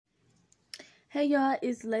Hey y'all,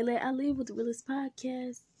 it's Lele Ali with the Realist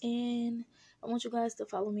Podcast, and I want you guys to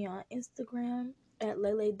follow me on Instagram at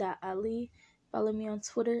lele.ali. Follow me on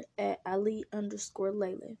Twitter at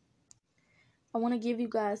Ali_Lele. I want to give you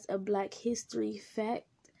guys a Black History fact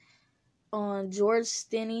on George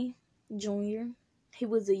Stinney Jr. He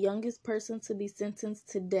was the youngest person to be sentenced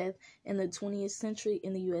to death in the 20th century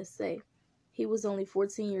in the USA. He was only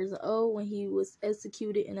 14 years old when he was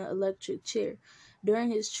executed in an electric chair.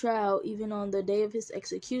 During his trial, even on the day of his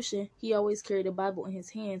execution, he always carried a Bible in his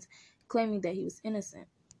hands, claiming that he was innocent.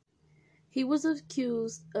 He was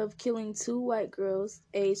accused of killing two white girls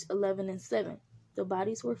aged 11 and 7. The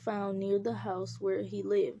bodies were found near the house where he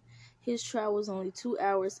lived. His trial was only 2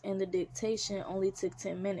 hours and the dictation only took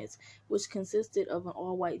 10 minutes, which consisted of an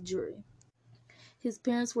all-white jury. His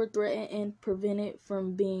parents were threatened and prevented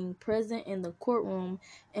from being present in the courtroom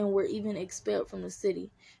and were even expelled from the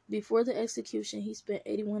city. Before the execution, he spent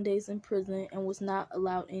 81 days in prison and was not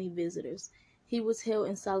allowed any visitors. He was held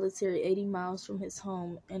in solitary 80 miles from his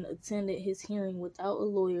home and attended his hearing without a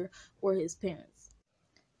lawyer or his parents.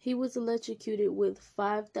 He was electrocuted with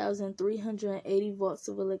 5,380 volts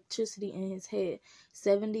of electricity in his head.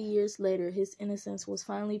 70 years later, his innocence was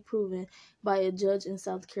finally proven by a judge in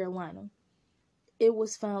South Carolina. It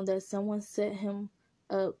was found that someone set him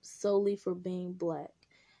up solely for being black.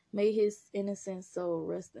 May his innocent soul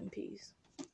rest in peace.